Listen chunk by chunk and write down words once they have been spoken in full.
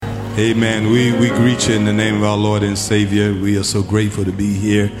Amen. We greet you in the name of our Lord and Savior. We are so grateful to be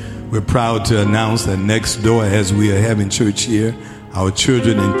here. We're proud to announce that next door, as we are having church here, our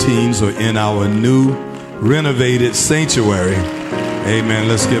children and teens are in our new renovated sanctuary. Amen.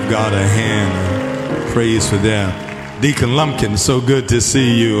 Let's give God a hand of praise for them. Deacon Lumpkin, so good to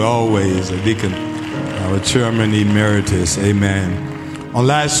see you always. Deacon, our chairman emeritus. Amen. On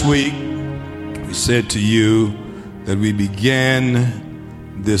last week, we said to you that we began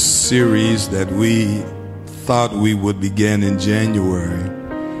this series that we thought we would begin in January,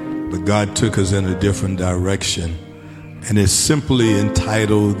 but God took us in a different direction, and it's simply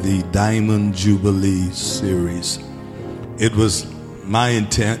entitled the Diamond Jubilee series. It was my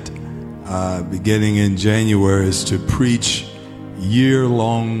intent beginning in January is to preach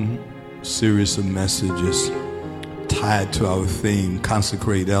year-long series of messages tied to our theme,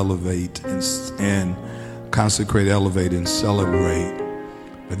 consecrate, elevate, and consecrate, elevate, and celebrate.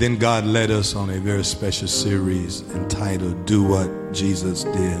 But then God led us on a very special series entitled Do What Jesus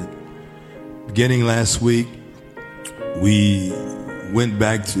Did. Beginning last week, we went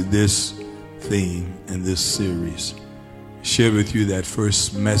back to this theme in this series. Shared with you that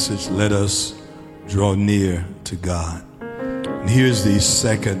first message, let us draw near to God. And here's the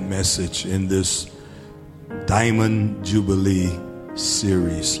second message in this Diamond Jubilee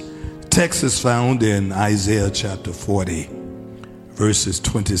series. The text is found in Isaiah chapter 40. Verses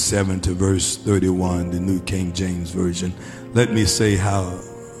 27 to verse 31, the New King James Version. Let me say how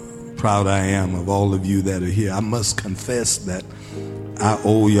proud I am of all of you that are here. I must confess that I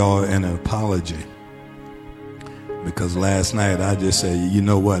owe y'all an apology, because last night I just said, you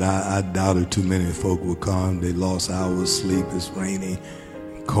know what, I doubted too many folk would come. They lost hours of sleep. It's rainy,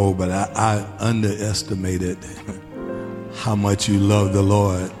 cold, but I underestimated how much you love the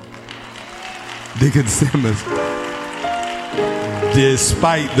Lord. Deacon Simmons,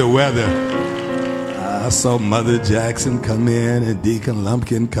 despite the weather, I saw Mother Jackson come in and Deacon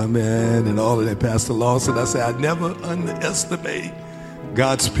Lumpkin come in and all of that. Pastor Lawson, I said, I never underestimate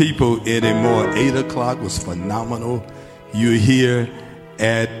God's people anymore. 8 o'clock was phenomenal. You're here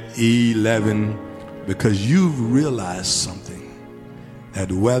at 11 because you've realized something,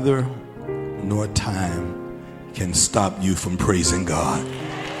 that weather nor time can stop you from praising God.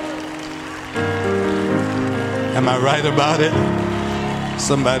 Am I right about it?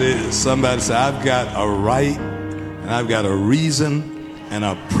 Somebody said, I've got a right and I've got a reason and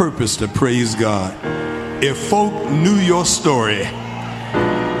a purpose to praise God. If folk knew your story,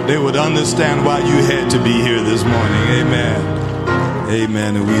 they would understand why you had to be here this morning. Amen.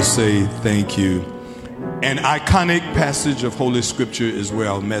 Amen. And we say thank you. An iconic passage of Holy Scripture is where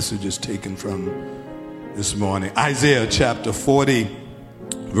our message is taken from this morning. Isaiah chapter 40,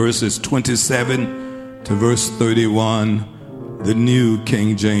 verses 27 to verse 31. The New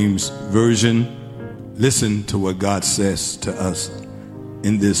King James Version. Listen to what God says to us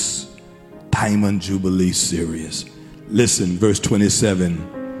in this Diamond Jubilee series. Listen, verse 27.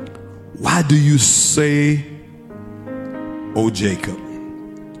 Why do you say, O Jacob,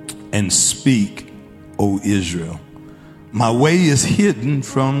 and speak, O Israel, my way is hidden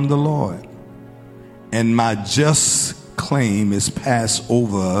from the Lord, and my just claim is passed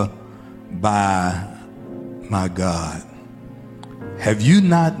over by my God. Have you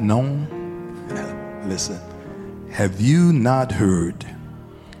not known? Listen. Have you not heard?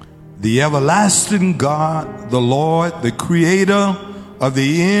 The everlasting God, the Lord, the creator of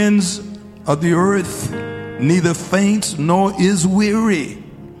the ends of the earth, neither faints nor is weary.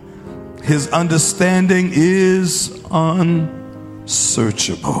 His understanding is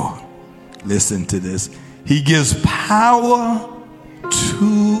unsearchable. Listen to this. He gives power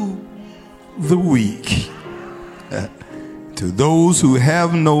to the weak. To those who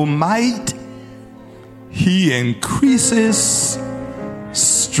have no might, he increases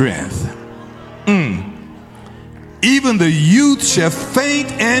strength. Even the youth shall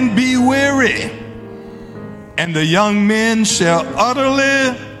faint and be weary, and the young men shall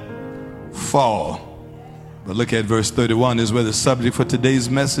utterly fall. But look at verse 31 is where the subject for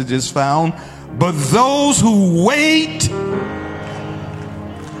today's message is found. But those who wait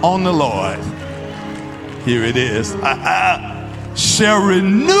on the Lord, here it is, shall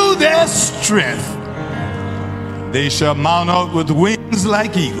renew their strength. They shall mount up with wings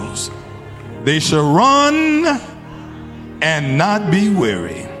like eagles. They shall run and not be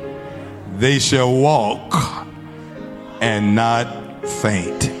weary. They shall walk and not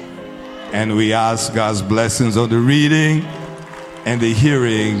faint. And we ask God's blessings on the reading and the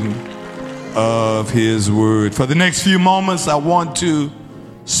hearing of his word. For the next few moments, I want to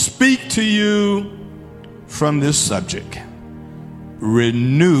speak to you from this subject.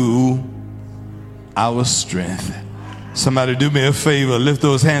 renew our strength. Somebody do me a favor, lift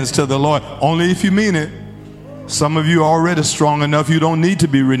those hands to the Lord, only if you mean it. Some of you are already strong enough, you don't need to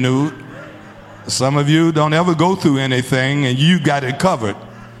be renewed. Some of you don't ever go through anything and you got it covered.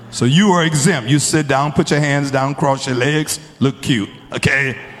 So you are exempt. You sit down, put your hands down, cross your legs, look cute,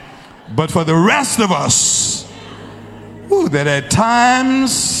 okay? But for the rest of us, that at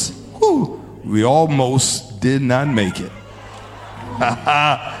times, we almost did not make it.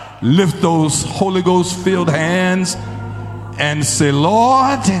 Lift those Holy Ghost filled hands and say,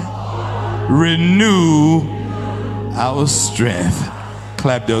 Lord, renew our strength.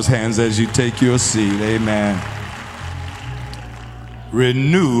 Clap those hands as you take your seat. Amen.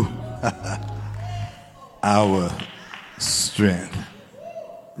 Renew our strength.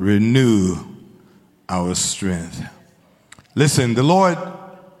 Renew our strength. Listen, the Lord,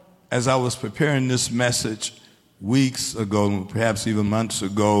 as I was preparing this message weeks ago, perhaps even months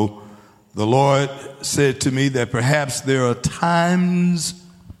ago, the Lord said to me that perhaps there are times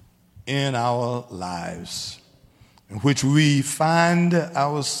in our lives in which we find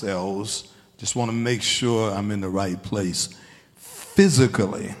ourselves, just want to make sure I'm in the right place,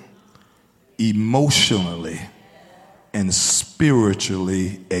 physically, emotionally, and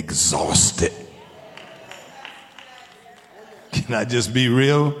spiritually exhausted. Can I just be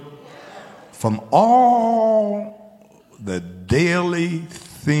real? From all the daily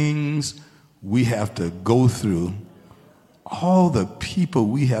things we have to go through, all the people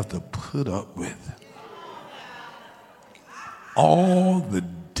we have to put up with, all the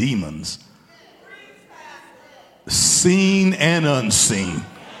demons, seen and unseen,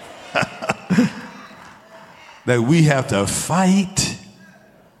 that we have to fight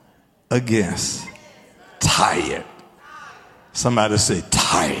against. Tired. Somebody say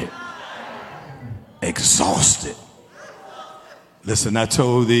tired. Exhausted. Listen, I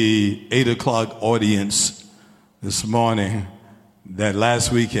told the 8 o'clock audience this morning that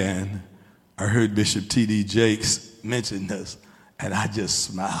last weekend I heard Bishop T.D. Jakes mention this, and I just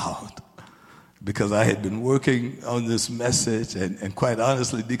smiled because I had been working on this message, and quite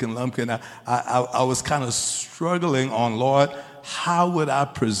honestly, Deacon Lumpkin, I was kind of struggling on, Lord, how would I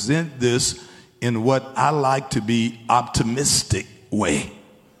present this in what I like to be optimistic way?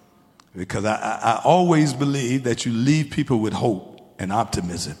 Because I always believe that you leave people with hope and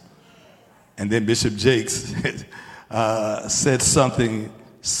optimism. And then Bishop Jakes said something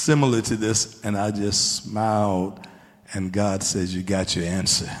similar to this, and I just smiled, and God says, you got your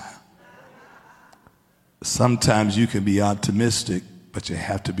answer. Sometimes you can be optimistic, but you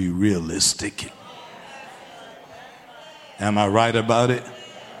have to be realistic. Am I right about it?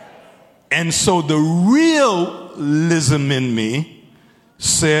 And so the realism in me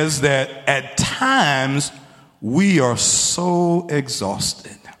says that at times we are so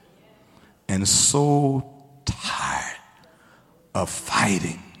exhausted and so tired of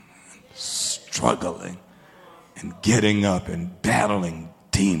fighting, struggling, and getting up and battling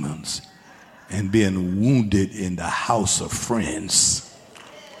demons and being wounded in the house of friends.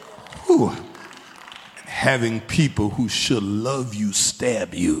 And having people who should love you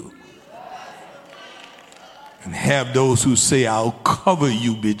stab you. And have those who say, I'll cover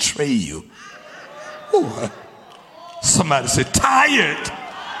you, betray you. Somebody say, tired,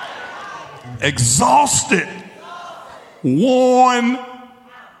 exhausted, worn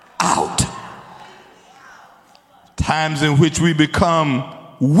out. Times in which we become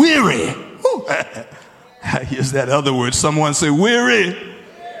weary. Here's that other word. Someone say weary.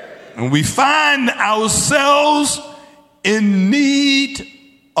 And we find ourselves in need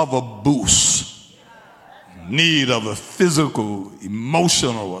of a boost. Need of a physical,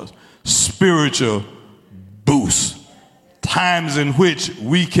 emotional, or spiritual boost. Times in which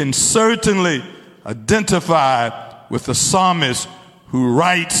we can certainly identify with the psalmist who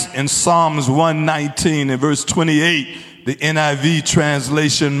writes in Psalms 119 and verse 28, the NIV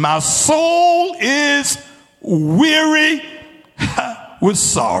translation, my soul is weary with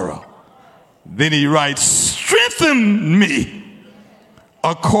sorrow. Then he writes, strengthen me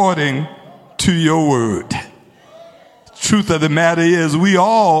according to your word. Truth of the matter is, we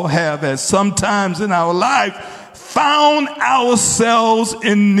all have at some times in our life found ourselves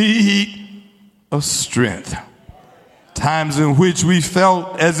in need of strength. Times in which we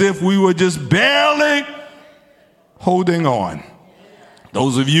felt as if we were just barely holding on.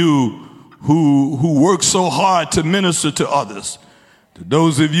 Those of you who work so hard to minister to others, to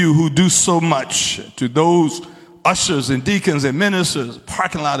those of you who do so much, to those ushers and deacons and ministers,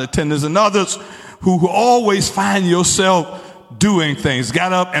 parking lot attendants and others who always find yourself doing things.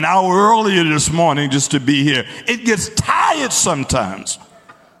 Got up an hour earlier this morning just to be here. It gets tired sometimes.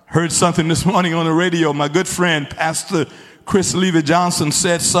 Heard something this morning on the radio. My good friend, Pastor Chris Levy Johnson,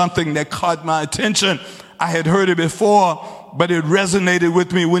 said something that caught my attention. I had heard it before, but it resonated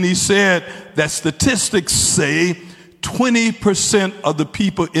with me when he said that statistics say 20% of the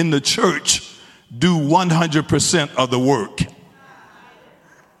people in the church do 100% of the work.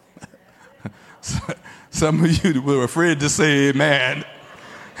 Some of you were afraid to say amen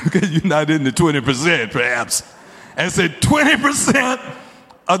because you're not in the 20% perhaps. And said 20%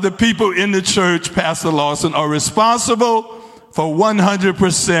 of the people in the church, Pastor Lawson, are responsible for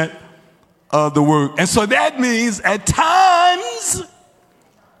 100% of the work. And so that means at times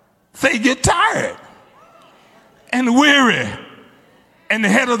they get tired and weary. And the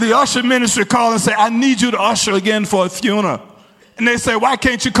head of the usher ministry called and said, I need you to usher again for a funeral. And they say, why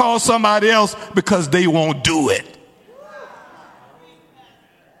can't you call somebody else? Because they won't do it.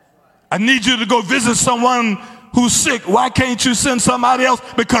 I need you to go visit someone who's sick. Why can't you send somebody else?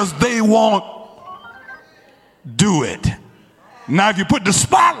 Because they won't do it. Now, if you put the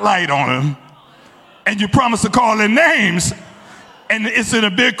spotlight on them and you promise to call their names and it's in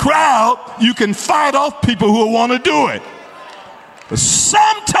a big crowd, you can fight off people who want to do it. But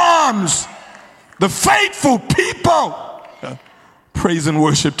sometimes the faithful people, praise and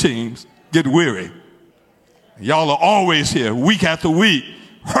worship teams, get weary. Y'all are always here week after week,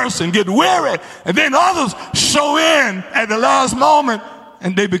 rehearse and get weary. And then others show in at the last moment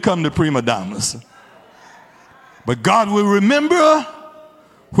and they become the prima donnas. But God will remember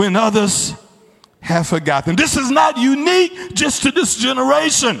when others have forgotten. This is not unique just to this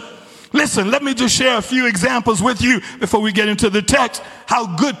generation. Listen, let me just share a few examples with you before we get into the text,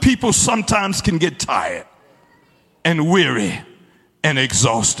 how good people sometimes can get tired and weary and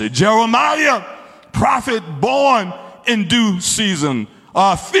exhausted. Jeremiah, prophet born in due season,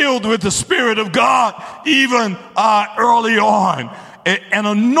 filled with the Spirit of God, even early on, an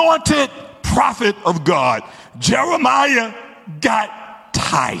anointed prophet of God. Jeremiah got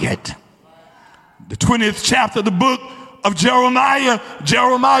tired. The 20th chapter of the book of Jeremiah,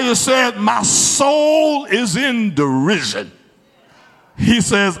 Jeremiah said, my soul is in derision. He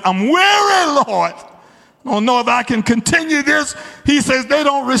says, I'm weary, Lord. I don't know if I can continue this. He says, they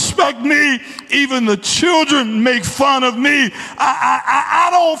don't respect me. Even the children make fun of me. I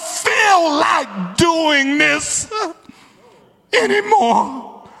don't feel like doing this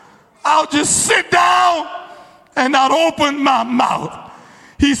anymore. I'll just sit down and not open my mouth.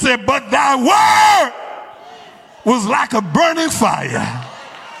 He said, but thy word was like a burning fire.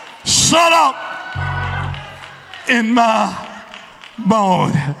 Shut up in my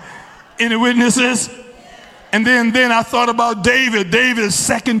bone. Any witnesses? And then I thought about David. David,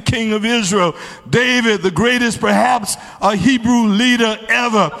 second king of Israel. David, the greatest, perhaps, a Hebrew leader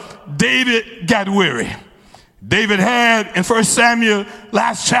ever. David got weary. David had, in 1 Samuel,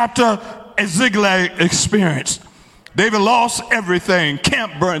 last chapter, a Ziklag experience. David lost everything.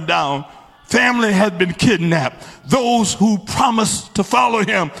 Camp burned down. Family had been kidnapped. Those who promised to follow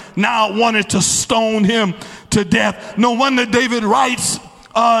him now wanted to stone him to death. No wonder David writes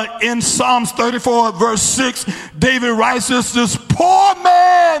in Psalms 34 verse 6, David writes this poor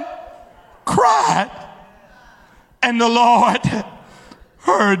man cried and the Lord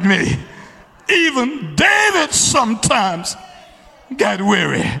heard me. Even David sometimes got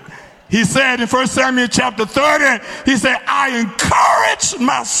weary. He said in 1 Samuel chapter 30, he said, I encouraged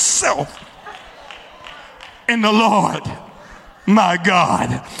myself in the Lord, my God.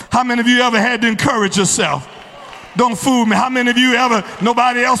 How many of you ever had to encourage yourself? Don't fool me. How many of you ever,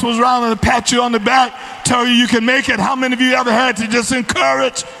 nobody else was around to pat you on the back, tell you you can make it? How many of you ever had to just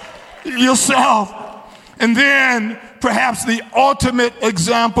encourage yourself? And then perhaps the ultimate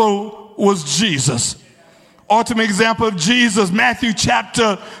example was Jesus. Ultimate example of Jesus, Matthew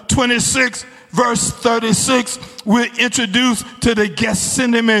chapter 26, verse 36, we're introduced to the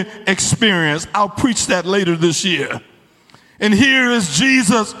Gethsemane experience. I'll preach that later this year. And here is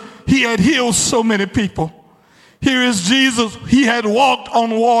Jesus. He had healed so many people. Here is Jesus. He had walked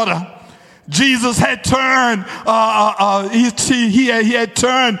on water. Jesus had turned, he had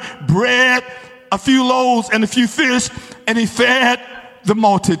turned bread, a few loaves and a few fish, and he fed the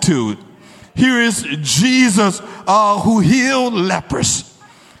multitude. Here is Jesus who healed lepers.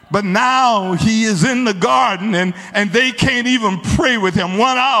 But now he is in the garden and they can't even pray with him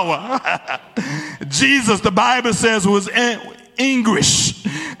 1 hour. Jesus, the Bible says, was anguished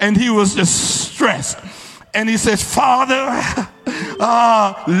and he was distressed. And he says, Father,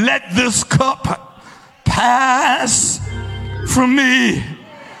 let this cup pass from me.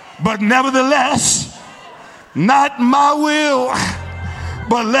 But nevertheless, Not my will,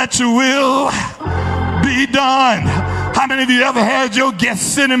 but let your will be done. How many of you ever had your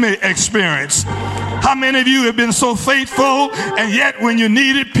Gethsemane experience? How many of you have been so faithful, and yet when you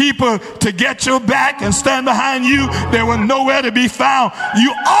needed people to get your back and stand behind you, they were nowhere to be found?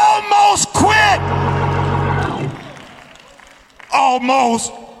 You almost quit.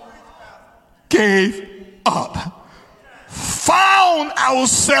 Almost gave up. Found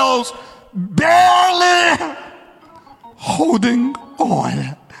ourselves barely holding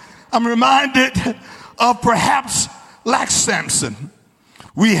on. I'm reminded of perhaps like Samson.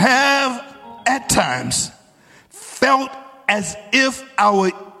 We have at times felt as if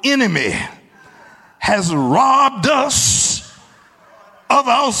our enemy has robbed us of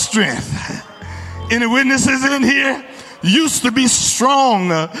our strength. Any witnesses in here? Used to be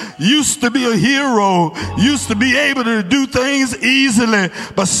strong, used to be a hero, used to be able to do things easily,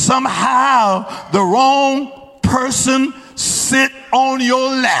 but somehow the wrong person sit on your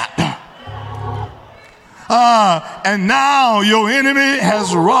lap. And now your enemy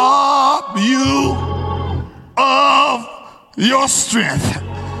has robbed you of your strength.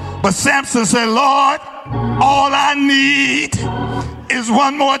 But Samson said, Lord, all I need is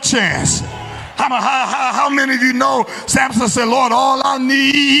one more chance. How many of you know Samson said, Lord, all I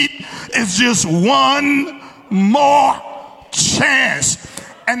need is just one more chance.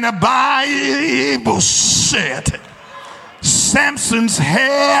 And the Bible said Samson's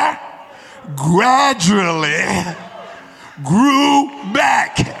hair gradually grew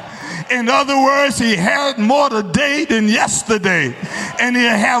back. In other words, he had more today than yesterday, and he'll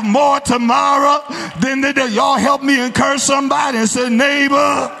have more tomorrow than the day. Y'all help me encourage somebody and say,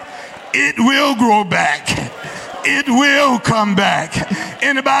 neighbor, it will grow back. It will come back.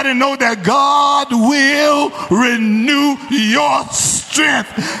 Anybody know that God will renew your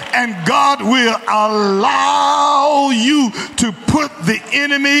strength, and God will allow you to put the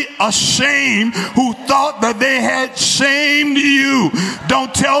enemy ashamed who thought that they had shamed you.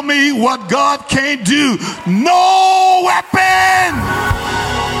 Don't tell me what God can't do. No weapon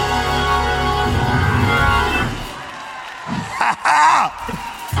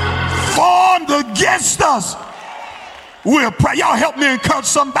formed against us will pray. Y'all help me encourage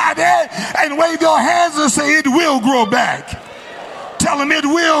somebody and wave your hands and say it will grow back. Tell them it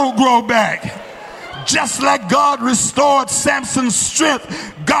will grow back. Just like God restored Samson's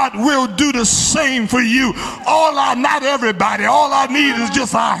strength, God will do the same for you. Not everybody, all I need is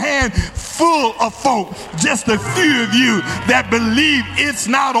just a handful of folk, just a few of you that believe it's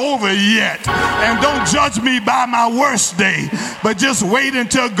not over yet. And don't judge me by my worst day, but just wait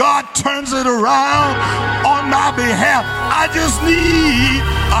until God turns it around on my behalf. I just need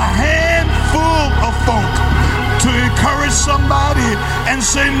a handful of folk to encourage somebody and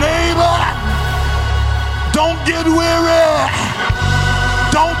say, neighbor, don't get weary.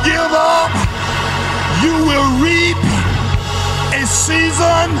 Don't give up. You will reap a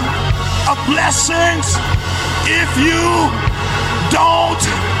season of blessings if you don't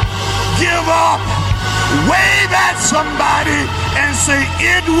give up. Wave at somebody and say,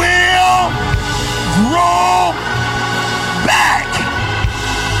 it will grow back.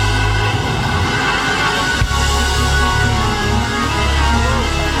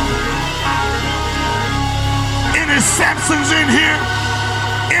 Any Samsons in here?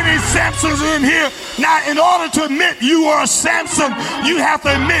 Any Samsons in here? Now, in order to admit you are a Samson, you have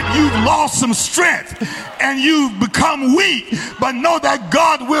to admit you've lost some strength and you've become weak. But know that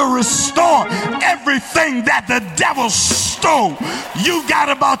God will restore everything that the devil stole. You got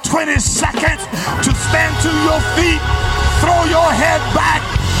about 20 seconds to stand to your feet, throw your head back,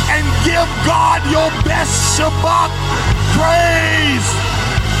 and give God your best Shabbat praise.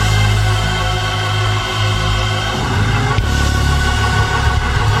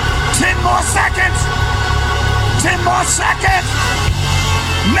 10 more seconds. 10 more seconds.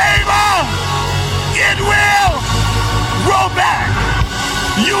 Neighbor, it will grow back.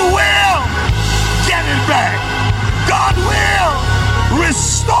 You will get it back. God will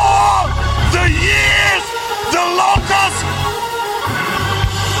restore the years, the locust,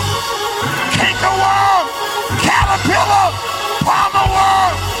 cankerworm, caterpillar, palmer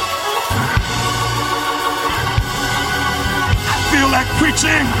worm. I feel like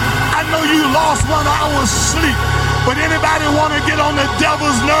preaching. I know you lost 1 hour's sleep, but anybody want to get on the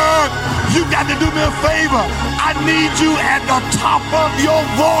devil's nerve? You got to do me a favor. I need you at the top of your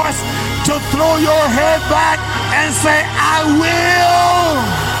voice to throw your head back and say, I will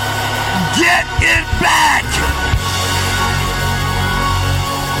get it back.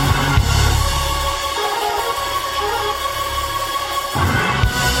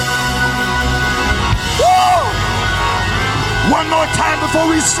 Woo! One more time before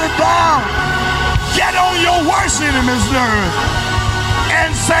we sit down. Get on your worst enemy's nerve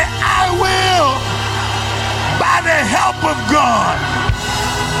and say, I will, by the help of God,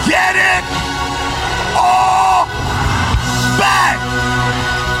 get it all back.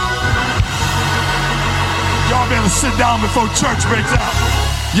 Y'all better sit down before church breaks out.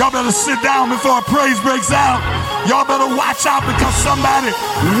 Y'all better sit down before praise breaks out. Y'all better watch out, because somebody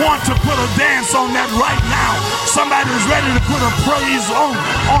wants to put a dance on that right now. Somebody is ready to put a praise on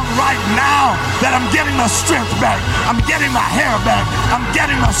right now. That I'm getting my strength back. I'm getting my hair back. I'm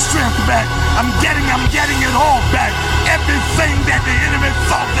getting my strength back. I'm getting it all back. Everything that the enemy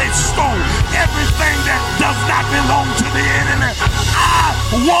thought they stole, everything that does not belong to the enemy, I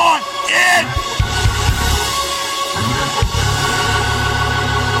want it.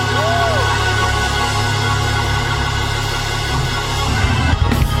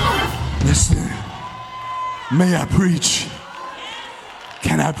 Listen, may I preach?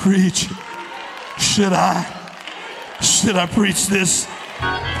 Can I preach? Should I preach this?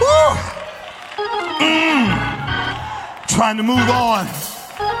 Trying to move on,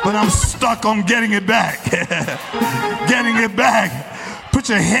 but I'm stuck on getting it back. Getting it back. Put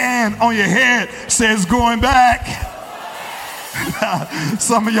your hand on your head, says going back.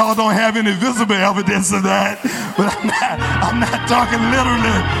 Some of y'all don't have any visible evidence of that, but I'm not talking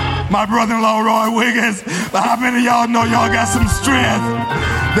literally. My brother-in-law, Roy Wiggins, but how many of y'all know y'all got some strength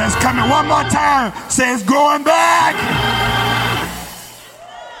that's coming? One more time, says going back.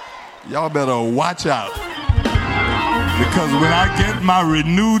 Y'all better watch out, because when I get my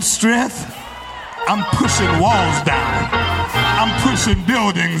renewed strength, I'm pushing walls down. I'm pushing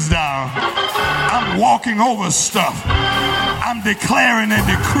buildings down. I'm walking over stuff. I'm declaring and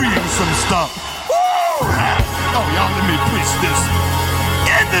decreeing some stuff. Woo! Oh, y'all, let me preach this.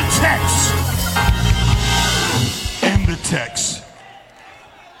 In the text,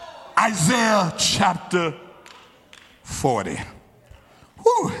 Isaiah chapter 40.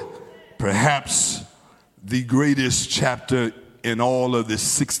 Whew. Perhaps the greatest chapter in all of the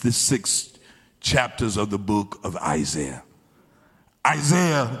 66 chapters of the book of Isaiah.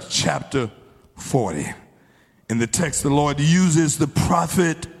 Isaiah chapter 40. In the text, the Lord uses the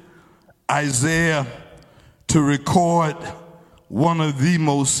prophet Isaiah to record one of the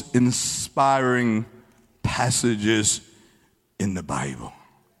most inspiring passages in the Bible.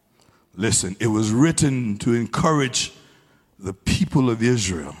 Listen, it was written to encourage the people of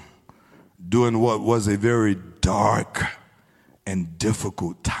Israel during what was a very dark and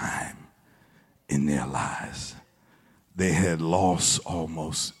difficult time in their lives. They had lost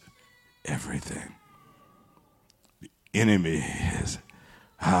almost everything. The enemy is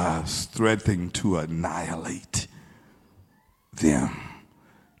threatening to annihilate them.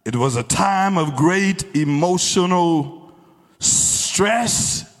 It was a time of great emotional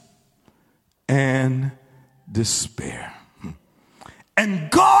stress and despair. And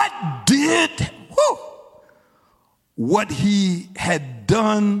God did what he had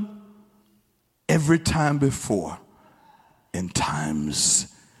done every time before in times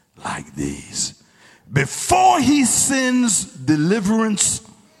like these. Before he sends deliverance,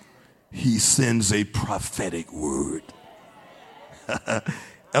 he sends a prophetic word.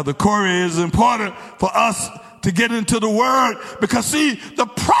 Elder Corey, is important for us to get into the word, because see, the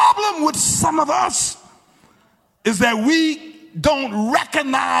problem with some of us is that we don't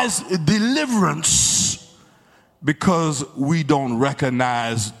recognize deliverance because we don't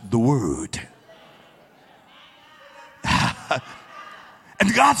recognize the word.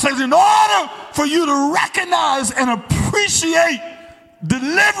 And God says, in order for you to recognize and appreciate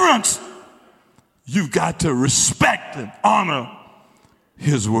deliverance, you've got to respect and honor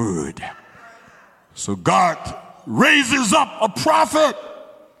his word. So God raises up a prophet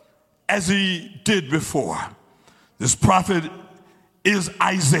as he did before. This prophet is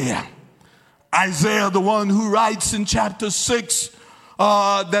Isaiah. Isaiah, the one who writes in chapter 6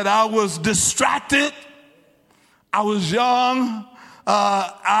 that I was distracted. I was young.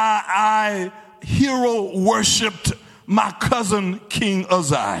 I hero worshiped my cousin King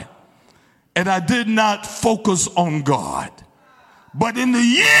Uzziah. And I did not focus on God. But in the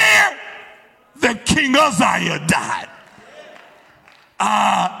year that King Uzziah died,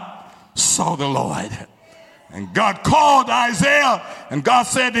 I saw the Lord. And God called Isaiah, and God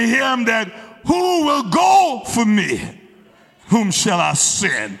said to him that, who will go for me? Whom shall I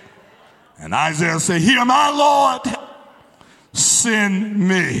send? And Isaiah said, here, my Lord, send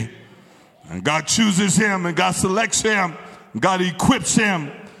me. And God chooses him, and God selects him, and God equips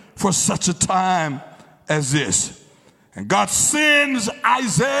him for such a time as this. And God sends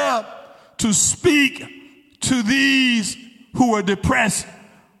Isaiah to speak to these who were depressed,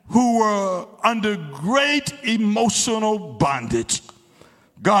 who were under great emotional bondage.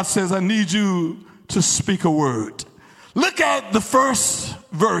 God says, I need you to speak a word. Look at the first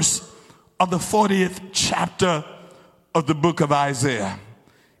verse of the 40th chapter of the book of Isaiah.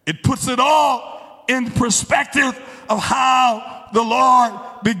 It puts it all in perspective of how the Lord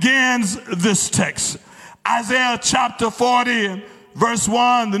begins this text. Isaiah chapter 40 and verse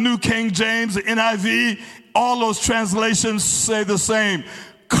 1, the New King James, the NIV, all those translations say the same.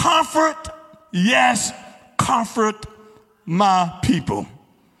 Comfort, yes, comfort my people.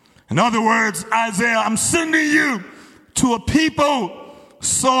 In other words, Isaiah, I'm sending you to a people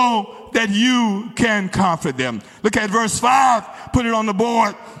so that you can comfort them. Look at verse 5, put it on the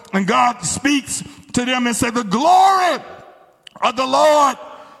board. And God speaks to them and said, the glory of the Lord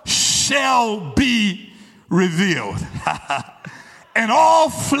shall be revealed. And all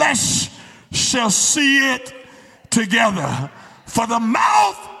flesh shall see it together. For the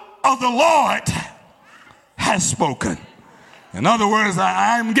mouth of the Lord has spoken. In other words,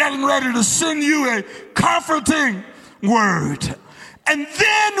 I'm getting ready to send you a comforting word. And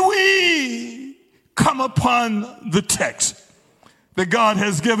then we come upon the text that God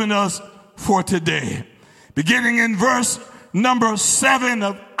has given us for today. Beginning in verse number 7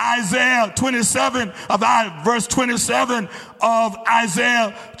 of Isaiah 27, verse 27 of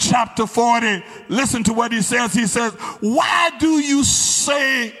Isaiah chapter 40. Listen to what he says. He says, why do you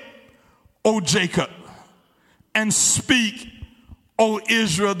say, O Jacob, and speak, O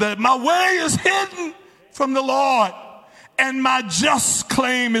Israel, that my way is hidden from the Lord, and my just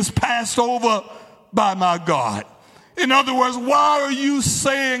claim is passed over by my God? In other words, why are you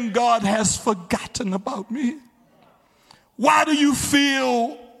saying God has forgotten about me? Why do you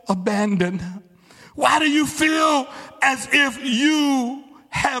feel abandoned? Why do you feel as if you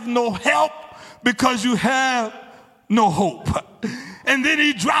have no help because you have no hope? And then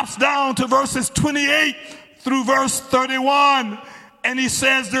he drops down to verses 28 through verse 31, and he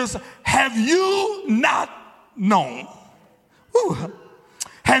says this, have you not known? Ooh.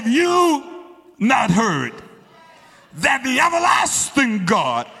 Have you not heard that the everlasting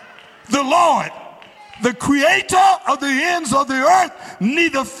God, the Lord, the creator of the ends of the earth,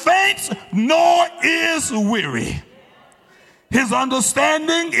 neither faints nor is weary. His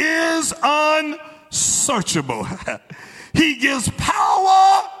understanding is unsearchable. He gives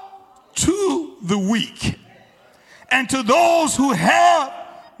power to the weak, and to those who have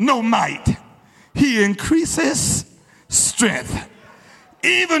no might, he increases strength.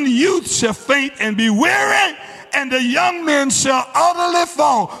 Even youth shall faint and be weary, and the young men shall utterly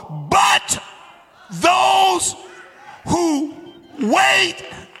fall. But those who wait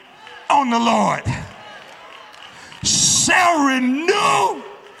on the Lord shall renew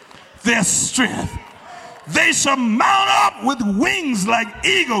their strength. They shall mount up with wings like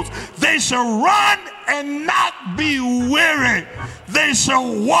eagles. They shall run and not be weary. They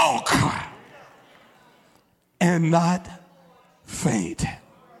shall walk and not faint.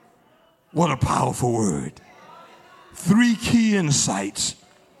 What a powerful word. 3 key insights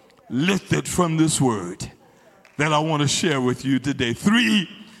lifted from this word that I want to share with you today. 3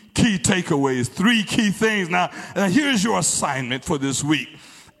 key takeaways, 3 key things. Now here's your assignment for this week.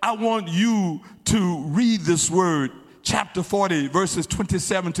 I want you to read this word, chapter 40, verses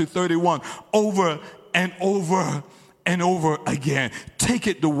 27 to 31, over and over and over again. Take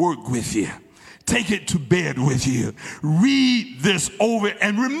it to work with you. Take it to bed with you. Read this over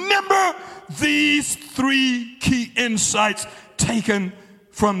and remember these 3 key insights taken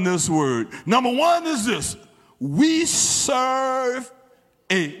from this word. Number 1 is this: we serve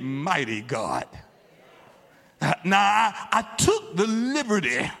a mighty God. Now, I took the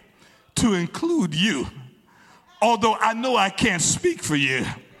liberty to include you, although I know I can't speak for you.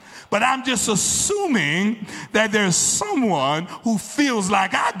 But I'm just assuming that there's someone who feels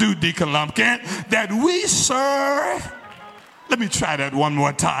like I do, Deacon Lumpkin, that we serve. Let me try that one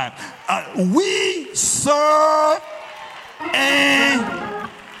more time. We serve a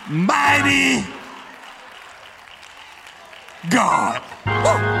mighty God.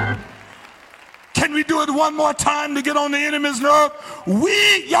 Woo. Can we do it one more time to get on the enemy's nerve?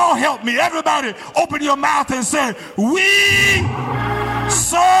 Y'all help me. Everybody open your mouth and say, we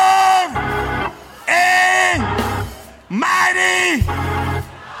serve a mighty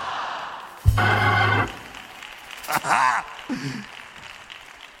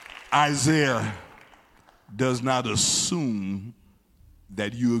Isaiah does not assume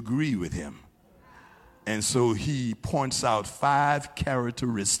that you agree with him. And so he points out 5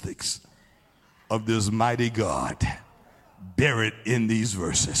 characteristics of this mighty God buried in these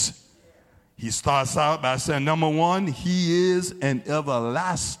verses. He starts out by saying, number one, he is an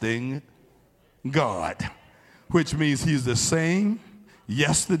everlasting God, which means he's the same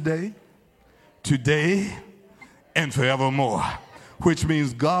yesterday, today, and forevermore, which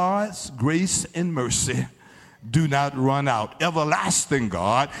means God's grace and mercy do not run out. Everlasting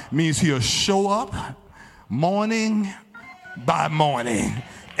God means he'll show up morning by morning.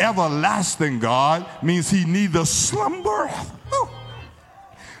 Everlasting God means he neither slumber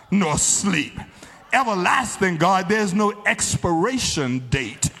nor sleep. Everlasting God, there's no expiration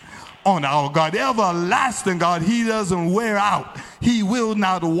date on our God. Everlasting God, he doesn't wear out. He will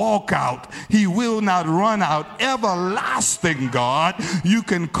not walk out. He will not run out. Everlasting God, you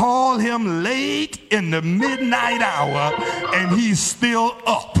can call him late in the midnight hour and he's still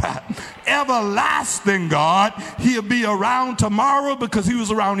up. Everlasting God, he'll be around tomorrow because he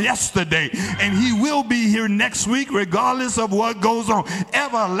was around yesterday, and he will be here next week regardless of what goes on.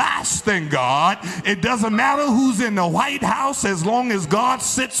 Everlasting God, it doesn't matter who's in the White House as long as God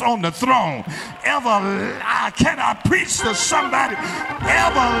sits on the throne. Can I preach to somebody?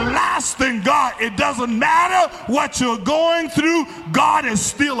 Everlasting God, it doesn't matter what you're going through. God is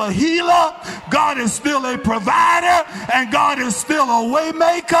still a healer, God is still a provider, and God is still a way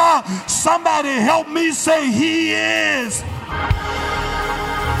maker. Somebody help me say he is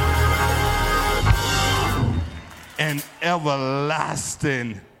an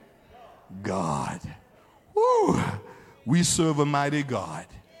everlasting God. Woo. We serve a mighty God.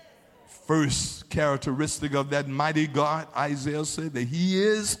 First characteristic of that mighty God, Isaiah said that he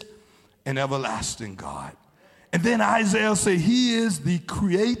is an everlasting God. And then Isaiah said he is the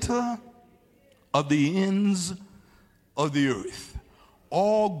creator of the ends of the earth.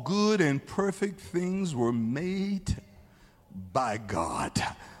 All good and perfect things were made by God.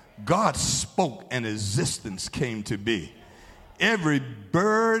 God spoke and existence came to be. Every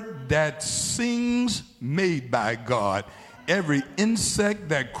bird that sings, made by God. Every insect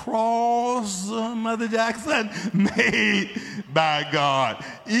that crawls, Mother Jackson, made by God.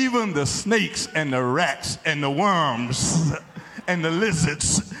 Even the snakes and the rats and the worms and the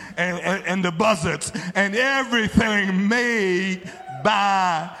lizards and the buzzards and everything made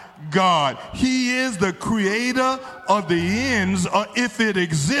by God. He is the creator of the ends, or if it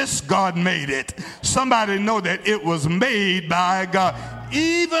exists, God made it. Somebody know that it was made by God.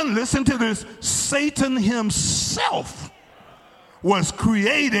 Even, listen to this, Satan himself was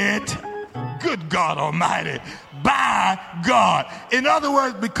created, good God Almighty, by God. In other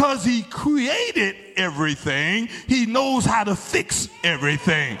words, because he created everything, he knows how to fix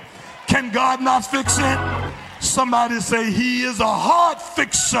everything. Can God not fix it? Somebody say he is a heart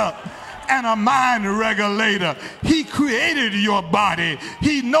fixer and a mind regulator. He created your body.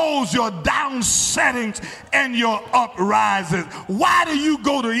 He knows your down settings and your uprisings. Why do you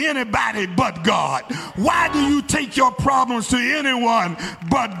go to anybody but God? Why do you take your problems to anyone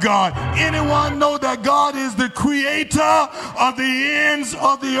but God? Anyone know that God is the creator of the ends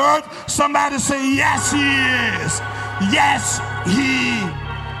of the earth? Somebody say, yes, he is. Yes, he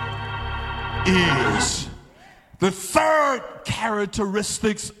is. The third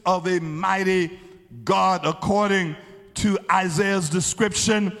characteristics of a mighty God, according to Isaiah's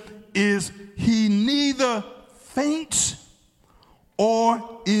description, is he neither faints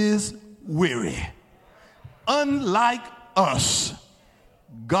or is weary. Unlike us,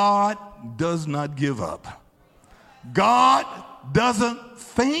 God does not give up. God doesn't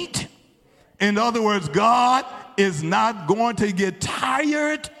faint. In other words, God is not going to get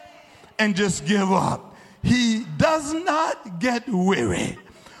tired and just give up. He does not get weary.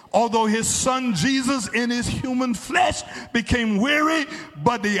 Although his son Jesus in his human flesh became weary,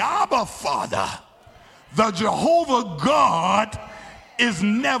 but the Abba Father, the Jehovah God, is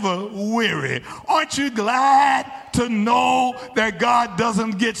never weary. Aren't you glad to know that God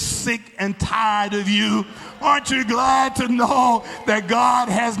doesn't get sick and tired of you? Aren't you glad to know that God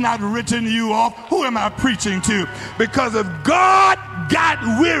has not written you off? Who am I preaching to? Because if God got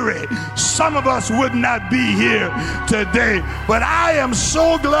weary, some of us would not be here today. But I am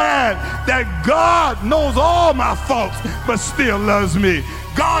so glad that God knows all my faults, but still loves me.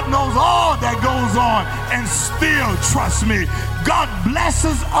 God knows all that goes on and still trusts me. God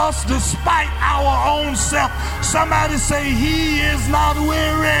blesses us despite our own self. Somebody say, he is not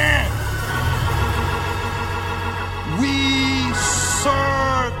weary. We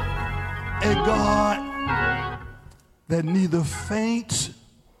serve a God that neither faints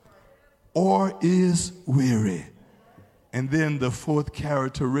or is weary. And then the fourth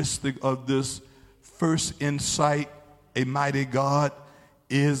characteristic of this first insight, a mighty God,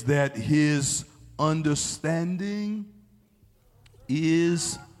 is that his understanding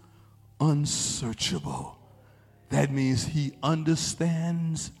is unsearchable. That means he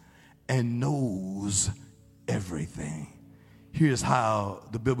understands and knows everything. Here's how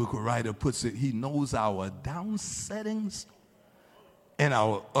the biblical writer puts it. He knows our downsettings and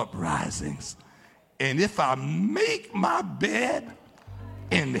our uprisings. And if I make my bed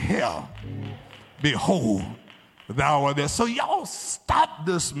in hell, behold, thou art there. So y'all stop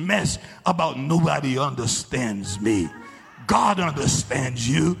this mess about nobody understands me. God understands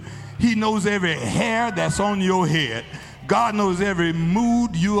you. He knows every hair that's on your head. God knows every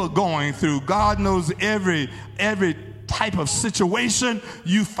mood you are going through. God knows every type of situation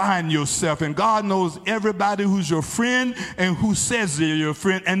you find yourself in. God knows everybody who's your friend and who says they're your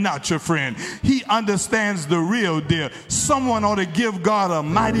friend and not your friend. He understands the real deal. Someone ought to give God a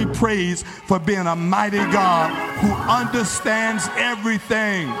mighty praise for being a mighty God who understands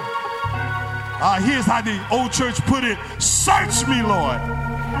everything. Here's how the old church put it. Search me, Lord.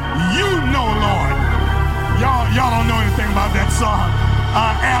 You know, Lord. Y'all don't know anything about that song.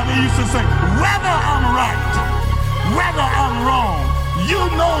 They used to say, whether I'm right, whether I'm wrong, you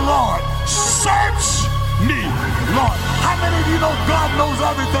know, Lord, search me, Lord. How many of you know God knows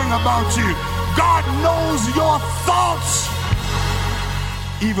everything about you? God knows your thoughts,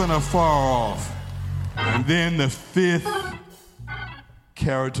 even afar off. And then the fifth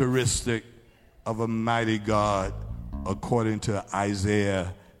characteristic of a mighty God, according to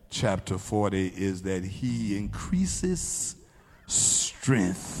Isaiah chapter 40, is that he increases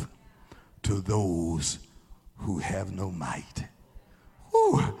strength to those who have no might.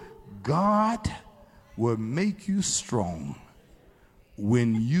 Ooh, God will make you strong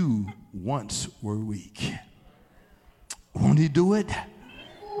when you once were weak. Won't he do it?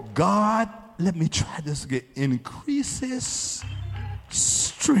 God, let me try this again, increases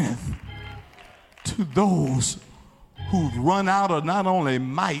strength to those who've run out of not only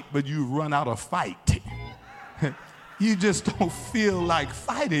might, but you've run out of fight. You just don't feel like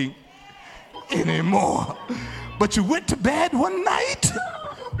fighting anymore. But you went to bed one night,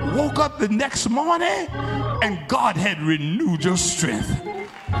 woke up the next morning, and God had renewed your strength.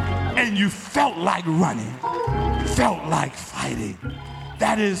 And you felt like running, felt like fighting.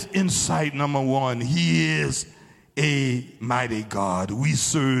 That is insight number one. He is a mighty God. We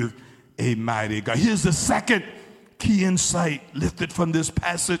serve a mighty God. Here's the second key insight lifted from this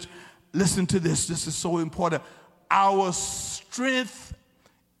passage. Listen to this. This is so important. Our strength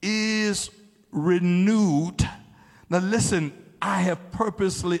is renewed. Now listen, I have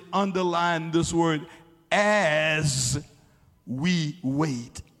purposely underlined this word, as we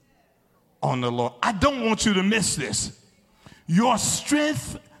wait on the Lord. I don't want you to miss this. Your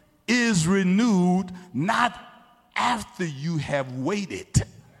strength is renewed not after you have waited.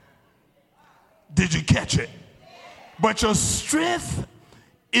 Did you catch it? But your strength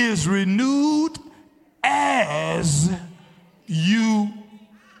is renewed as you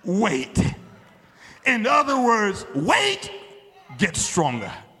wait. In other words, wait, get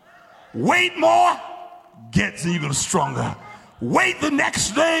stronger. Wait more, gets even stronger. Wait the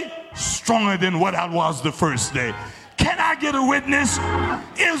next day, stronger than what I was the first day. Can I get a witness?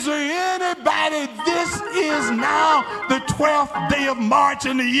 Is there anybody? This is now the 12th day of March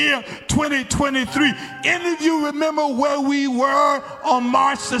in the year 2023. Any of you remember where we were on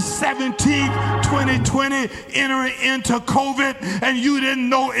March the 17th, 2020, entering into COVID, and you didn't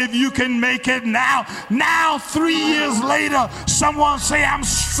know if you can make it now? Now, 3 years later, someone say, I'm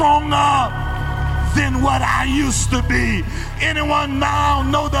stronger than what I used to be. Anyone now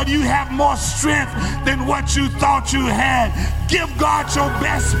know that you have more strength than what you thought you had? Give God your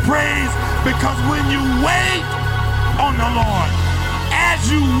best praise, because when you wait on the Lord, as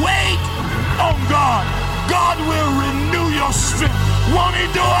you wait on God, God will renew your strength. Won't he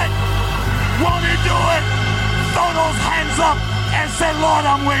do it? Won't he do it? Throw those hands up and say, Lord,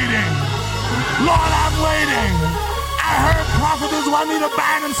 I'm waiting. Lord, I'm waiting. I heard Prophetess Juanita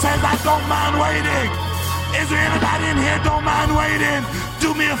Bynum says, I don't mind waiting. Is there anybody in here don't mind waiting?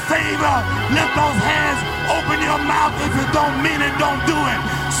 Do me a favor. Lift those hands. Open your mouth. If you don't mean it, don't do it.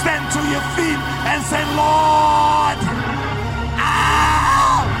 Stand to your feet and say, Lord,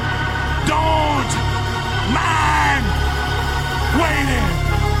 I don't mind waiting.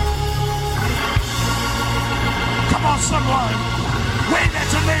 Come on, someone. Wait at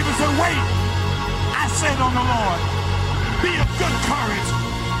your neighbors and wait. I said on the Lord. Be of good courage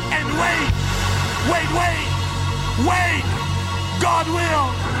and wait. Wait, wait, wait. God will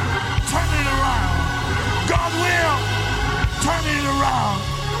turn it around. God will turn it around.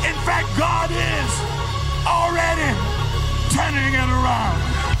 In fact, God is already turning it around.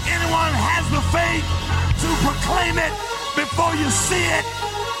 Anyone has the faith to proclaim it before you see it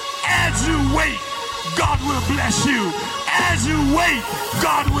As you wait, God will bless you. As you wait,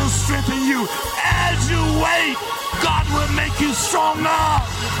 God will strengthen you. As you wait, God will make you stronger.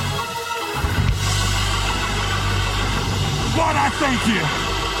 Lord, I thank you.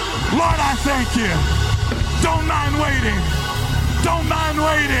 Lord, I thank you. Don't mind waiting. Don't mind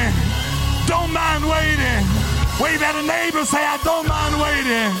waiting. Don't mind waiting. Wave at a neighbor, say, I don't mind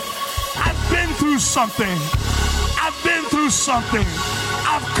waiting. I've been through something. I've been through something.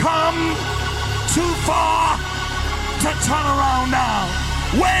 I've come too far to turn around now.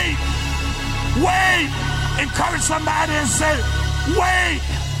 Wait. Wait. Encourage somebody and say, wait.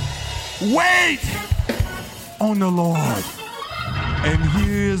 Wait on the Lord. And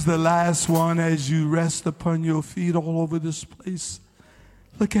here's the last one as you rest upon your feet all over this place.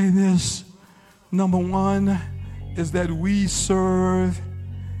 Look at this. Number one is that we serve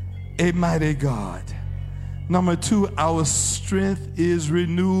a mighty God. Number two, our strength is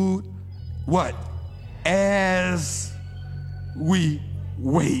renewed. What? As we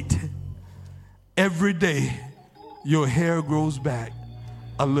wait. Every day, your hair grows back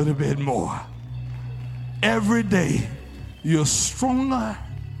a little bit more. Every day, you're stronger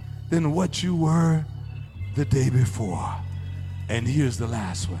than what you were the day before. And here's the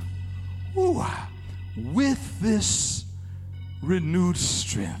last one. Ooh, with this renewed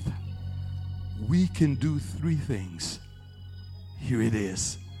strength, we can do three things. Here it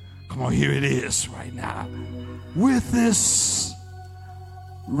is. Come on, here it is right now. With this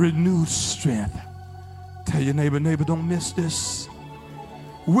renewed strength, tell your neighbor, don't miss this.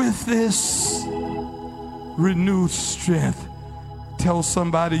 With this renewed strength, tell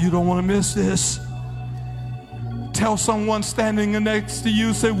somebody you don't want to miss this. Tell someone standing next to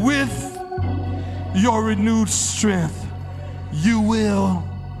you, say, with your renewed strength, you will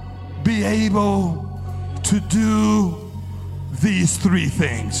be able to do these three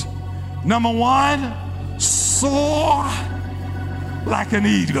things. Number one, soar like an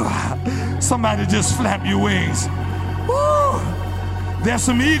eagle. Somebody just flap your wings. Woo! There's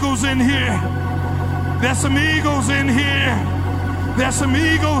some eagles in here. There's some eagles in here. There's some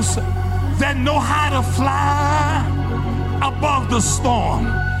eagles that know how to fly above the storm.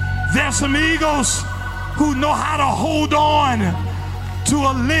 There's some eagles who know how to hold on to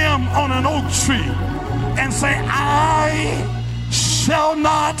a limb on an oak tree and say, I shall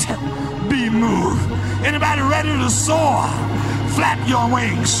not be moved. Anybody ready to soar? Flap your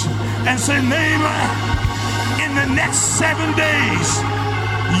wings and say, neighbor, in the next 7 days,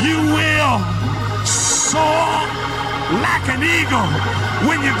 you will soar like an eagle.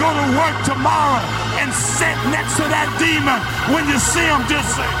 When you go to work tomorrow and sit next to that demon, when you see him,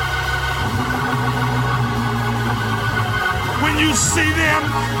 just say, when you see them,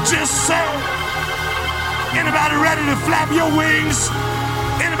 just say, anybody ready to flap your wings?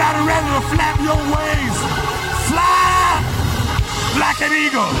 Anybody ready to flap your wings? Fly like an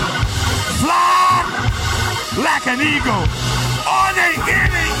eagle. Fly like an eagle. Are there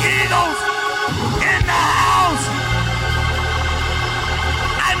any eagles in the house?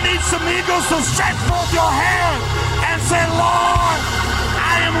 I need some eagles to stretch forth your hand and say, Lord,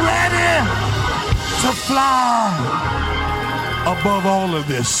 I am ready to fly above all of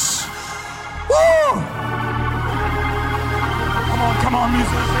this. Woo! Come on,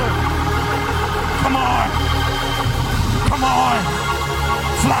 musicians. Come on. Come on.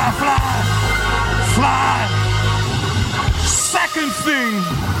 Fly, fly, fly. Second thing.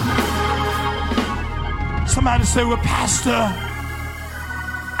 Somebody say, well, Pastor,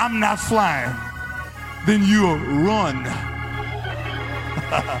 I'm not flying. Then you'll run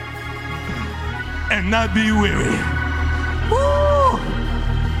and not be weary. Woo!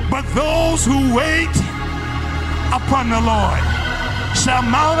 But those who wait upon the Lord shall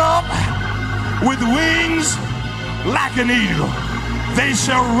mount up with wings like an eagle. They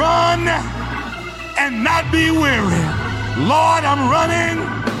shall run and not be weary. Lord, I'm running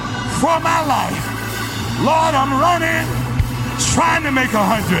for my life. Lord, I'm running, trying to make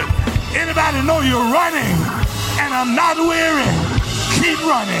 100. Anybody know you're running and I'm not weary? Keep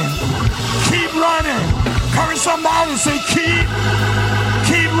running. Keep running. Encourage somebody and say, keep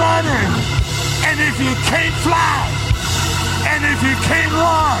running. And if you can't fly, and if you can't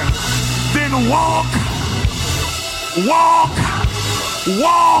run, then walk,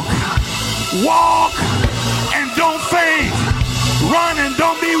 and don't faint. Run and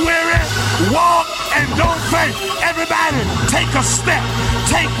don't be weary. Walk and don't faint. Everybody, take a step.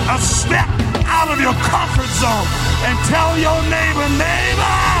 Take a step out of your comfort zone and tell your neighbor,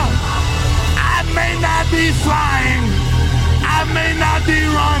 I may not be flying, I may not be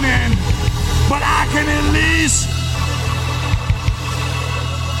running, but I can at least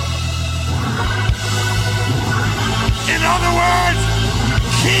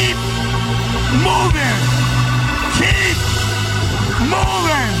moving. Keep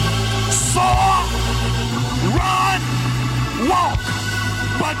moving. Soar, run, walk,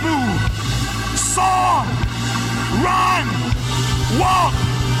 but move. Soar, run, walk,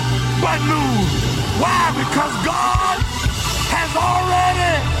 but move. Why? Because God has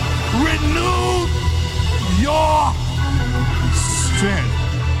already renewed your strength.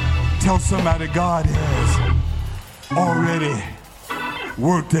 Tell somebody God has already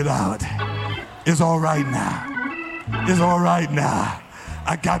worked it out. It's all right now. It's all right now.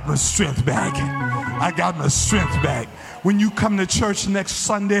 I got my strength back. I got my strength back. When you come to church next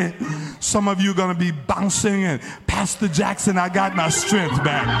Sunday, some of you are going to be bouncing and Pastor Jackson, I got my strength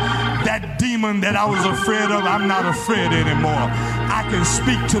back. That demon that I was afraid of, I'm not afraid anymore. I can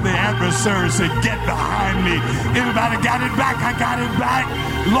speak to the adversary and say, get behind me. Anybody got it back? I got it back.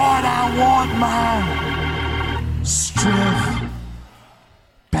 Lord, I want my strength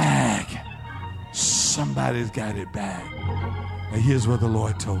back. Somebody's got it back. Now here's what the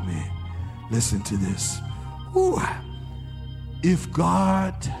Lord told me. Listen to this. Ooh. If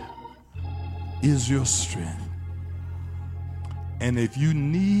God is your strength, and if you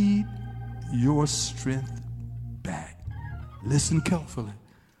need your strength back, listen carefully.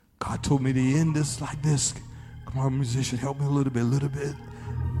 God told me to end this like this. Come on, musician, help me a little bit.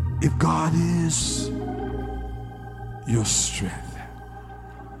 If God is your strength,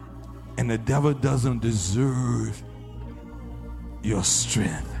 and the devil doesn't deserve your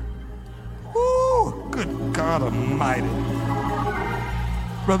strength. Ooh, good God Almighty.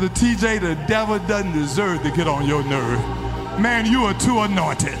 Brother TJ, the devil doesn't deserve to get on your nerve. Man, you are too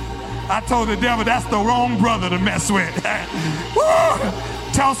anointed. I told the devil that's the wrong brother to mess with. Woo!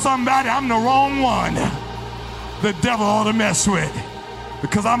 Tell somebody I'm the wrong one the devil ought to mess with,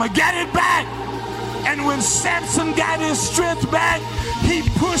 because I'm going to get it back. And when Samson got his strength back, he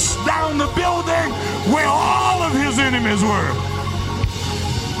pushed down the building where all of his enemies were.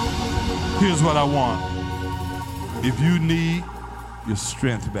 Here's what I want. If you need your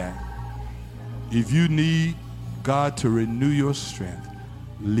strength back, if you need God to renew your strength,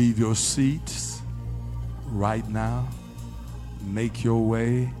 leave your seats right now. Make your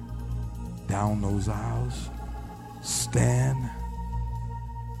way down those aisles. Stand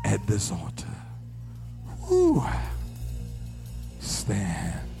at this altar. Woo.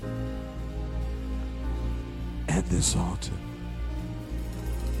 Stand at this altar.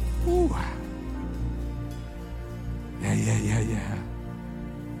 Woo. Yeah.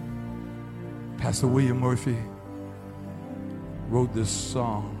 Pastor William Murphy wrote this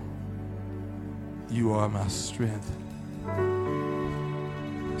song, You Are My Strength.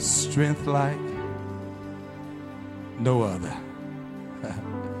 Strength like no other.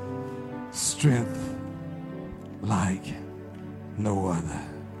 Strength like no other.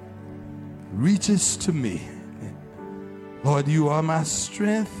 Reaches to me. Lord, you are my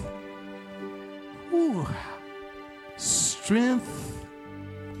strength. Ooh. Strength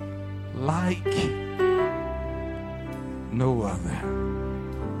like no other.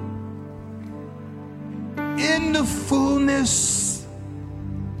 In the fullness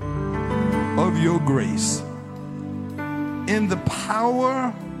of your grace, in the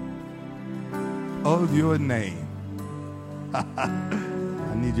power of your name.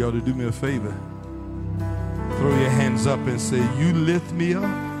 I need y'all to do me a favor. Throw your hands up and say, you lift me up.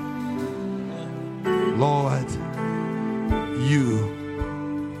 Lord, you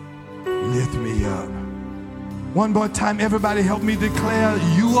lift me up. One more time, everybody help me declare,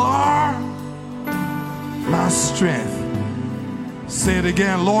 you are my strength. Say it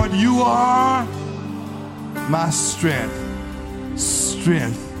again, Lord, you are my strength.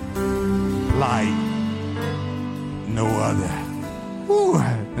 Strength like no other. Ooh.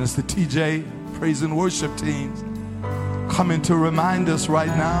 And it's the TJ praise and worship teams coming to remind us right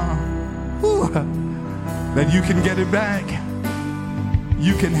now, ooh, that you can get it back.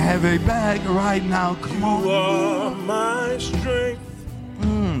 You can have it back right now. Come on. You are my strength.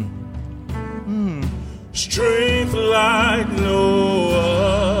 Strength like no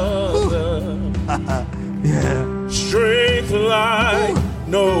other. Yeah. Strength like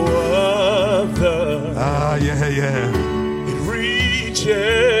no other. Yeah. It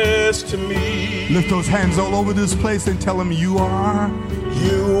reaches to me. Lift those hands all over this place and tell them you are.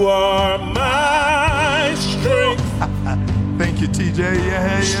 You are my strength. Thank you, TJ.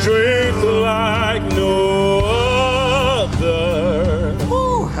 Yeah. Strength like no other.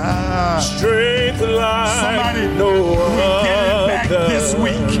 Strength like somebody no other. Get it back this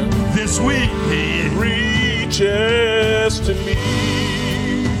week. This week. It reaches to me.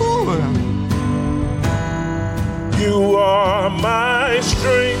 Ooh. You are my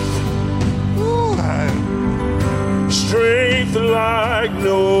strength. Ooh. Strength like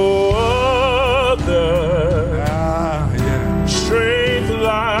no other. Yeah. Strength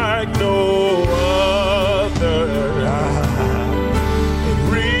like no other. It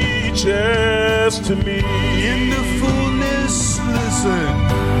reaches to me. In the fullness, listen.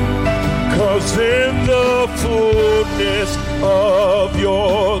 'Cause in the fullness of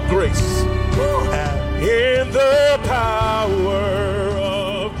your grace, in the power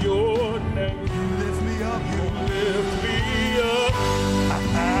of your name, You lift me up. you lift me up.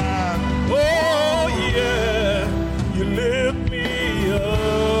 Oh yeah, you lift me up.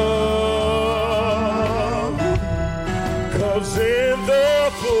 'Cause in the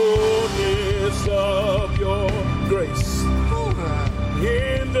fullness of your grace,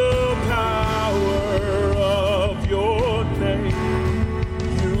 in the power of your name,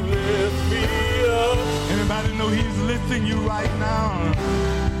 you lift me up. Anybody know he's lifting you right now?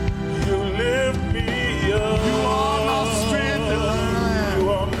 You lift me up. You are my strength. You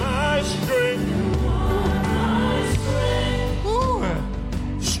are my strength. Ooh.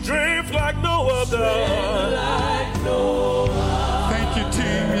 Strength like no other. Thank you,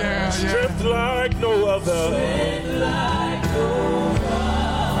 team. Yeah. Strength like no other.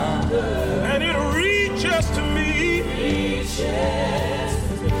 And it reaches to me.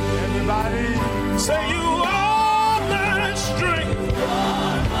 Everybody. Say you are my strength.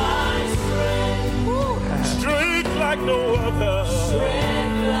 Strength like no other.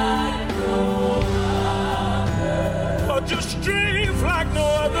 Or just strength like no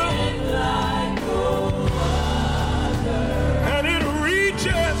other. And it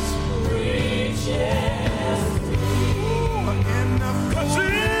reaches. 'Cause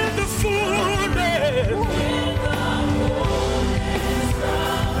in the fullness,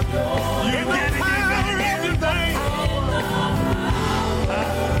 You're in the getting power of your name,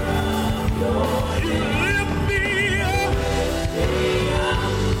 you lift me up.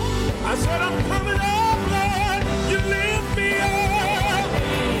 I said I'm coming up, Lord. You lift me up.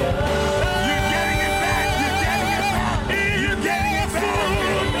 You're getting it back. You're getting it back. You're getting it back.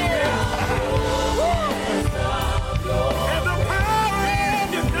 And the power of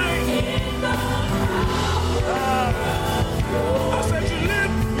your name. I said you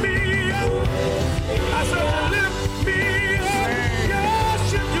lift me up. I said you lift me up. Yes,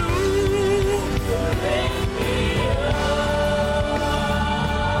 you do.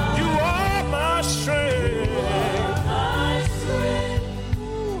 You are my strength.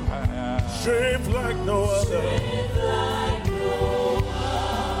 Strength like no other.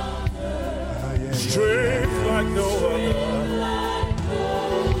 Strength like no other.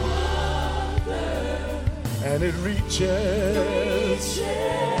 And it reaches.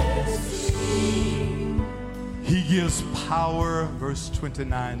 He gives power, verse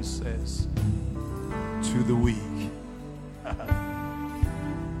 29 says, to the weak.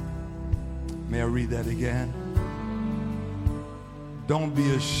 May I read that again? Don't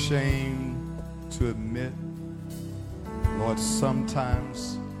be ashamed to admit, Lord,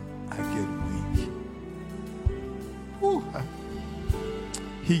 sometimes I get weak. Whew.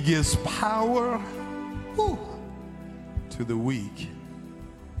 He gives power to the weak,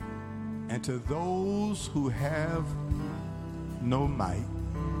 and to those who have no might,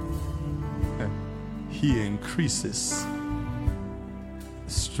 he increases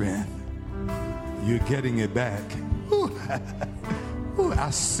strength. You're getting it back. Ooh. Ooh, I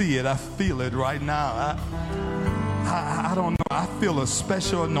see it. I feel it right now. I don't know. I feel a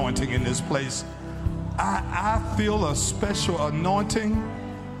special anointing in this place. I feel a special anointing.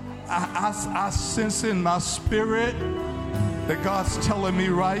 I sense in my spirit that God's telling me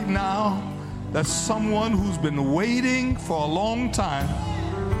right now that someone who's been waiting for a long time,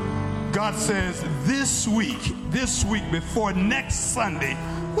 God says this week before next Sunday,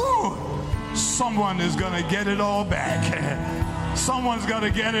 someone is going to get it all back. Someone's going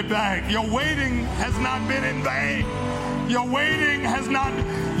to get it back. Your waiting has not been in vain. Your waiting has not,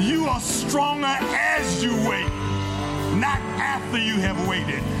 you are stronger as you wait, not after you have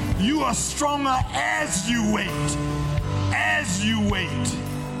waited. You are stronger as you wait. As you wait,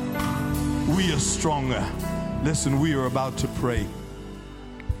 we are stronger. Listen, we are about to pray.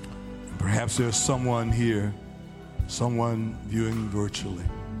 Perhaps there's someone here, someone viewing virtually,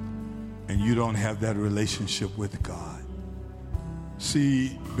 and you don't have that relationship with God.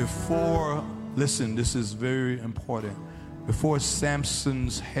 See, listen, this is very important. Before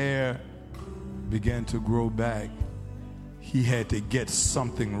Samson's hair began to grow back, he had to get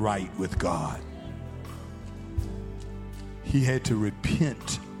something right with God. He had to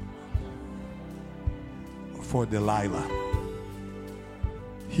repent for Delilah.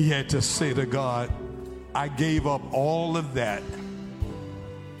 He had to say to God, I gave up all of that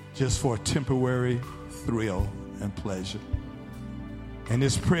just for a temporary thrill and pleasure. And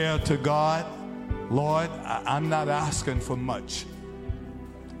this prayer to God, Lord, I'm not asking for much.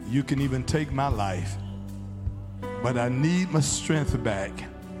 You can even take my life, but I need my strength back.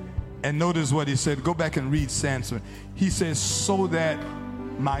 And notice what he said. Go back and read Samson. He says, so that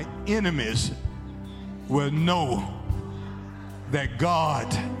my enemies will know that God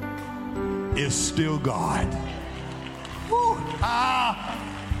is still God.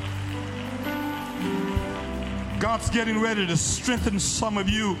 God's getting ready to strengthen some of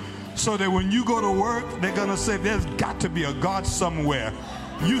you so that when you go to work, they're going to say, there's got to be a God somewhere.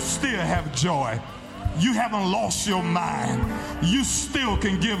 You still have joy. You haven't lost your mind. You still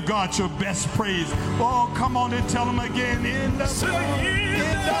can give God your best praise. Oh, come on and tell him again. In the fullness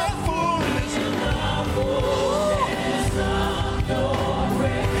of your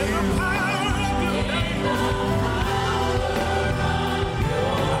grace.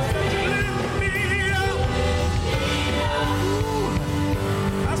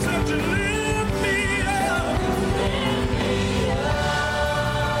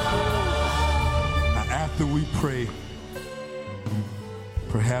 We pray,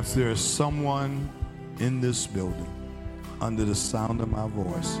 perhaps there is someone in this building under the sound of my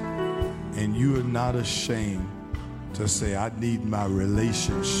voice, and you are not ashamed to say, I need my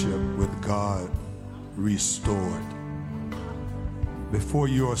relationship with God restored. Before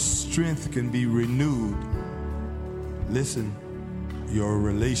your strength can be renewed, listen, your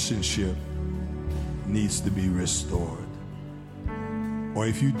relationship needs to be restored. Or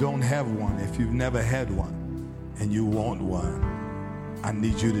if you don't have one, if you've never had one and you want one, I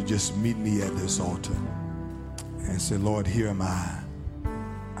need you to just meet me at this altar and say, Lord, here am I.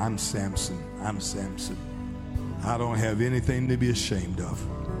 I'm Samson. I'm Samson. I don't have anything to be ashamed of.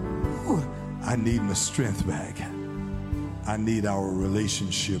 I need my strength back. I need our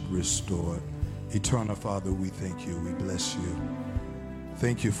relationship restored. Eternal Father, we thank you. We bless you.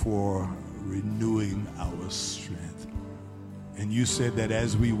 Thank you for renewing our strength. And you said that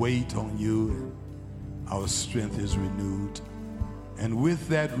as we wait on you, our strength is renewed. And with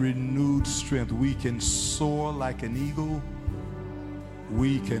that renewed strength, we can soar like an eagle.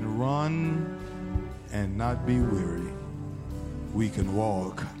 We can run and not be weary. We can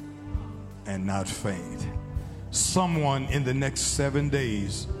walk and not faint. Someone in the next 7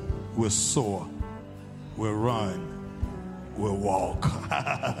 days will soar, will run, will walk.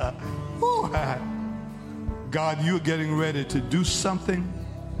 God, you're getting ready to do something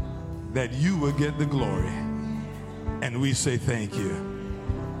that you will get the glory. And we say thank you.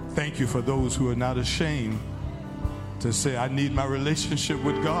 Thank you for those who are not ashamed to say, I need my relationship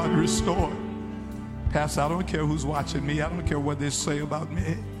with God restored. Pastor, I don't care who's watching me. I don't care what they say about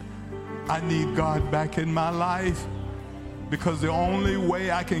me. I need God back in my life, because the only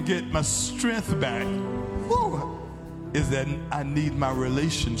way I can get my strength back is that I need my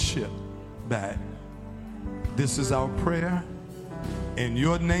relationship back. This is our prayer. In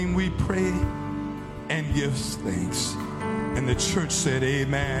your name we pray and give thanks. And the church said,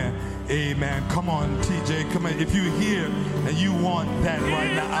 amen, amen. Come on, TJ, come on. If you're here and you want that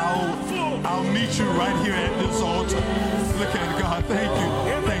right now, I'll meet you right here at this altar. Look at God. Thank you.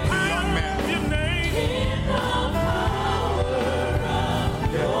 Thank you, young man.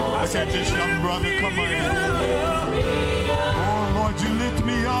 Yeah. Look at this young brother. Come on. Oh, Lord, you lift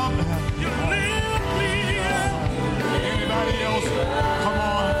me up. Anybody else? Come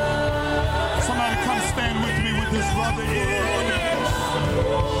on. Somebody come stand with me with this brother here.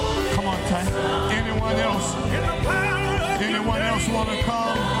 Come on, Ty. Anyone else? Anyone else want to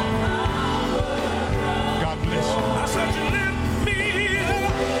come? God bless you.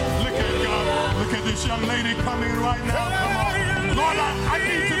 Look at God. Look at this young lady coming right now. Come on. Lord, I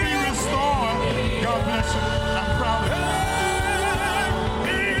need to